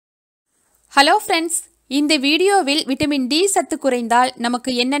Hello friends, இந்த வீடியோவில் vitamin D சத்து குறைந்தால்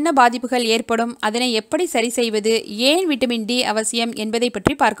நமக்கு என்னென்ன பாதிப்புகள் ஏற்படும், அதனை எப்படி சரி செய்வது, ஏன் விட்டமின் டி அவசியம் என்பதை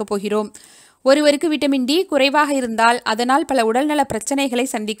பற்றி பார்க்க போகிறோம். ஒருவருக்கு விட்டமின் டி குறைவாக இருந்தால் அதனால் பல உடல்நல பிரச்சனைகளை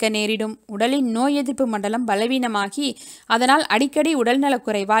சந்திக்க நேரிடும். உடலின் நோய் எதிர்ப்பு மண்டலம் பலவீனமாகி அதனால் அடிக்கடி உடல்நலக்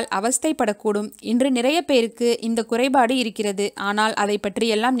குறைவால் அவஸ்தைப்படக்கூடும். இன்று நிறைய பேருக்கு இந்த குறைபாடு இருக்கிறது. ஆனால் அதை பற்றி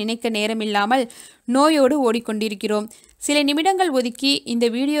எல்லாம் நினைக்க நேரமில்லாமல் நோயோடு ஓடிக்கொண்டிருக்கிறோம். சில நிமிடங்கள் ஒதுக்கி இந்த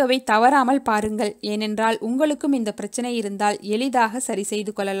வீடியோவை தவறாமல் பாருங்கள். ஏனென்றால் உங்களுக்கும் இந்த பிரச்சனை இருந்தால் எளிதாக சரி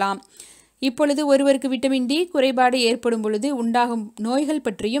செய்து கொள்ளலாம். இப்பொழுது ஒருவருக்கு விட்டமின் டி குறைபாடு ஏற்படும் பொழுது உண்டாகும் நோய்கள்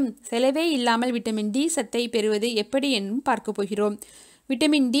பற்றியும் செலவே இல்லாமல் விட்டமின் டி சத்தை பெறுவது எப்படி என்றும் பார்க்க போகிறோம்.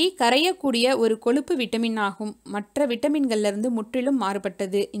 விட்டமின் டி கரையக்கூடிய ஒரு கொழுப்பு விட்டமின் ஆகும். மற்ற விட்டமின்களிலிருந்து முற்றிலும்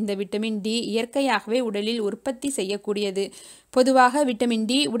மாறுபட்டது. இந்த விட்டமின் டி இயற்கையாகவே உடலில் உற்பத்தி செய்யக்கூடியது. பொதுவாக விட்டமின்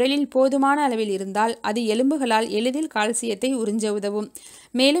டி உடலில் போதுமான அளவில் இருந்தால் அது எலும்புகளால் எளிதில் கால்சியத்தை உறிஞ்ச உதவும்.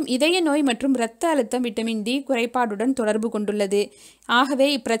 மேலும் இதய நோய் மற்றும் இரத்த அழுத்தம் விட்டமின் டி குறைபாடுடன் தொடர்பு கொண்டுள்ளது. ஆகவே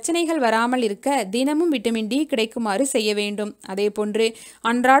இப்பிரச்சனைகள் வராமல் இருக்க தினமும் விட்டமின் டி கிடைக்குமாறு செய்ய வேண்டும். அதேபோன்று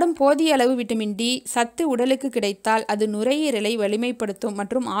அன்றாடம் போதிய அளவு விட்டமின் டி சத்து உடலுக்கு கிடைத்தால் அது நுரையீரலை வலிமைப்படுத்தும்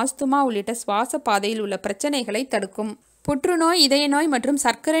மற்றும் ஆஸ்துமா உள்ளிட்ட சுவாச பாதையில் உள்ள பிரச்சனைகளை தடுக்கும். புற்றுநோய், இதய நோய் மற்றும்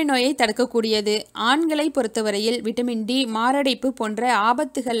சர்க்கரை நோயை தடுக்கக்கூடியது. ஆண்களை பொறுத்தவரையில் விட்டமின் டி மாரடைப்பு போன்ற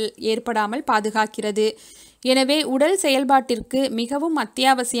ஆபத்துகள் ஏற்படாமல் பாதுகாக்கிறது. எனவே உடல் செயல்பாட்டிற்கு மிகவும்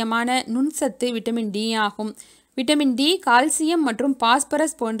அத்தியாவசியமான நுண்சத்து விட்டமின் டி ஆகும். விட்டமின் டி கால்சியம் மற்றும்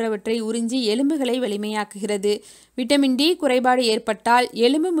பாஸ்பரஸ் போன்றவற்றை உறிஞ்சி எலும்புகளை வலிமையாக்குகிறது. விட்டமின் டி குறைபாடு ஏற்பட்டால்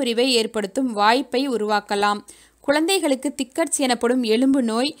எலும்பு முறிவை ஏற்படுத்தும் வாய்ப்பை உருவாக்கலாம். குழந்தைகளுக்கு திக்கட்ஸ் எனப்படும் எலும்பு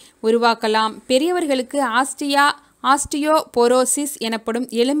நோய் உருவாக்கலாம். பெரியவர்களுக்கு ஆஸ்டியோபோரோசிஸ் எனப்படும்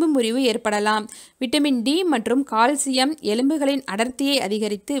எலும்பு முறிவு ஏற்படலாம். விட்டமின் டி மற்றும் கால்சியம் எலும்புகளின் அடர்த்தியை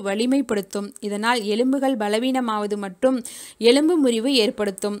அதிகரித்து வலிமைப்படுத்தும். இதனால் எலும்புகள் பலவீனமாவது மற்றும் எலும்பு முறிவு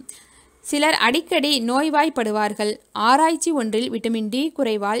ஏற்படுத்தும். சிலர் அடிக்கடி நோய்வாய்ப்படுவார்கள். ஆராய்ச்சி ஒன்றில் விட்டமின் டி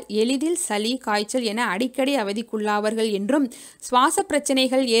குறைவால் எளிதில் சளி, காய்ச்சல் என அடிக்கடி அவதிக்குள்ளாவார்கள் என்றும் சுவாச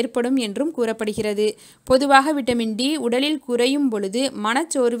பிரச்சனைகள் ஏற்படும் என்றும் கூறப்படுகிறது. பொதுவாக விட்டமின் டி உடலில் குறையும் பொழுது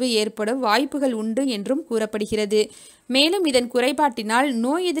மனச்சோர்வு ஏற்பட வாய்ப்புகள் உண்டு என்றும் கூறப்படுகிறது. மேலும் இதன் குறைபாட்டினால்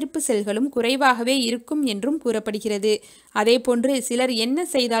நோய் எதிர்ப்பு செல்களும் குறைவாகவே இருக்கும் என்றும் கூறப்படுகிறது. அதேபோன்று சிலர் என்ன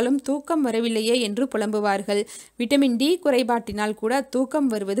செய்தாலும் தூக்கம் வரவில்லையே என்று புலம்புவார்கள். விட்டமின் டி குறைபாட்டினால் கூட தூக்கம்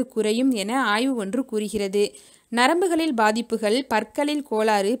வருவது குறையும் என ஆய்வு ஒன்று கூறுகிறது. நரம்புகளில் பாதிப்புகள், பற்களில்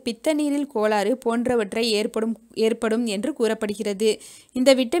கோளாறு, பித்த நீரில் கோளாறு போன்றவற்றை ஏற்படும் என்று கூறப்படுகிறது. இந்த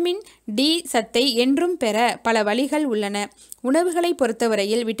விட்டமின் டி சத்தை என்றும் பெற பல வழிகள் உள்ளன. உணவுகளை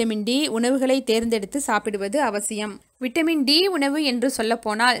பொறுத்தவரையில் விட்டமின் டி உணவுகளை தேர்ந்தெடுத்து சாப்பிடுவது அவசியம். விட்டமின் டி உணவு என்று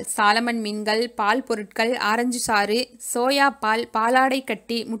சொல்லப்போனால் சாலமன் மீன்கள், பால் பொருட்கள், ஆரஞ்சு சாறு, சோயா பால், பாலாடை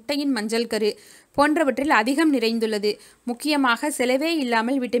கட்டி, முட்டையின் மஞ்சள் கரு போன்றவற்றில் அதிகம் நிறைந்துள்ளது. முக்கியமாக செலவே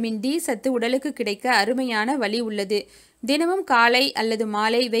இல்லாமல் விட்டமின் டி சத்து உடலுக்கு கிடைக்க அருமையான வழி உள்ளது. தினமும் காலை அல்லது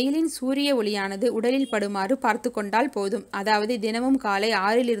மாலை வெயிலின் சூரிய ஒளியானது உடலில் படுமாறு பார்த்து கொண்டால் போதும். அதாவது தினமும் காலை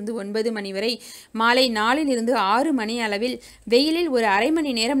 6 to 9 மணி வரை, மாலை 4 to 6 மணி அளவில் வெயிலில் ஒரு அரை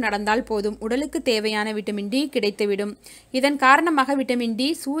மணி நேரம் நடந்தால் போதும். உடலுக்கு தேவையான விட்டமின் டி கிடைத்துவிடும். இதன் காரணமாக விட்டமின் டி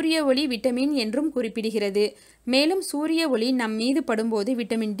சூரிய ஒளி விட்டமின் என்றும் குறிப்பிடுகிறது. மேலும் சூரிய ஒளி நம் மீது படும்போது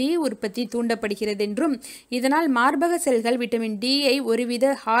விட்டமின் டி உற்பத்தி தூண்டப்படுகிறது என்றும் இதனால் மார்பக செல்கள் விட்டமின் டியை ஒருவித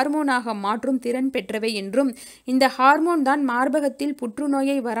ஹார்மோனாக மாற்றும் திறன் பெற்றவை என்றும் இந்த ஹார்மோன் தான் மார்பகத்தில்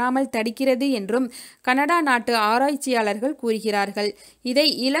புற்றுநோயை வராமல் தடுக்கிறது என்றும் கனடா நாட்டு ஆராய்ச்சியாளர்கள் கூறுகிறார்கள். இதை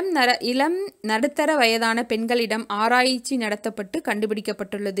இளம் நடுத்தர வயதான பெண்களிடம் ஆராய்ச்சி நடத்தப்பட்டு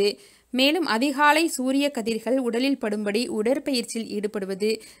கண்டுபிடிக்கப்பட்டுள்ளது. மேலும் அதிகாலை சூரிய கதிர்கள் உடலில் படும்படி உடற்பயிற்சியில் ஈடுபடுவது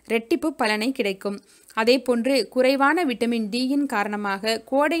இரட்டிப்பு பலனை கிடைக்கும். அதேபோன்று குறைவான விட்டமின் டியின் காரணமாக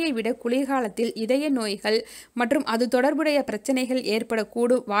கோடையை விட குளிர்காலத்தில் இதய நோய்கள் மற்றும் அது தொடர்புடைய பிரச்சனைகள்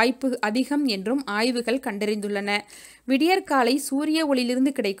ஏற்படக்கூடும் வாய்ப்பு அதிகம் என்றும் ஆய்வுகள் கண்டறிந்துள்ளன. விடியற்காலை சூரிய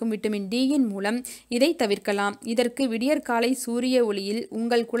ஒளியிலிருந்து கிடைக்கும் விட்டமின் டியின் மூலம் இதை தவிர்க்கலாம். இதற்கு விடியற்காலை சூரிய ஒளியில்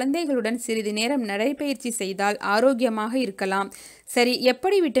உங்கள் குழந்தைகளுடன் சிறிது நேரம் நடைபயிற்சி செய்தால் ஆரோக்கியமாக இருக்கலாம். சரி,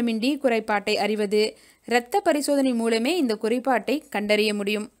 எப்படி விட்டமின் டி குறைபாட்டை அறிவது? இரத்த பரிசோதனை மூலமே இந்த குறைபாட்டை கண்டறிய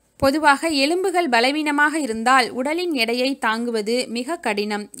முடியும். பொதுவாக எலும்புகள் பலவீனமாக இருந்தால் உடலின் எடையை தாங்குவது மிக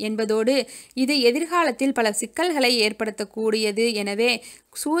கடினம் என்பதோடு இது எதிர்காலத்தில் பல சிக்கல்களை ஏற்படுத்தக்கூடியது. எனவே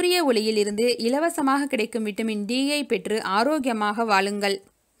சூரிய ஒளியில் இருந்து இலவசமாக கிடைக்கும் விட்டமின் டியை பெற்று ஆரோக்கியமாக வாழுங்கள்.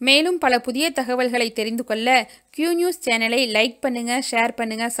 மேலும் பல புதிய தகவல்களை தெரிந்து கொள்ள Q நியூஸ் சேனலை லைக் பண்ணுங்க, ஷேர்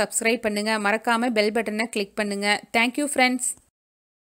பண்ணுங்க, சப்ஸ்கிரைப் பண்ணுங்க. மறக்காம பெல் பட்டனை கிளிக் பண்ணுங்க. Thank you friends.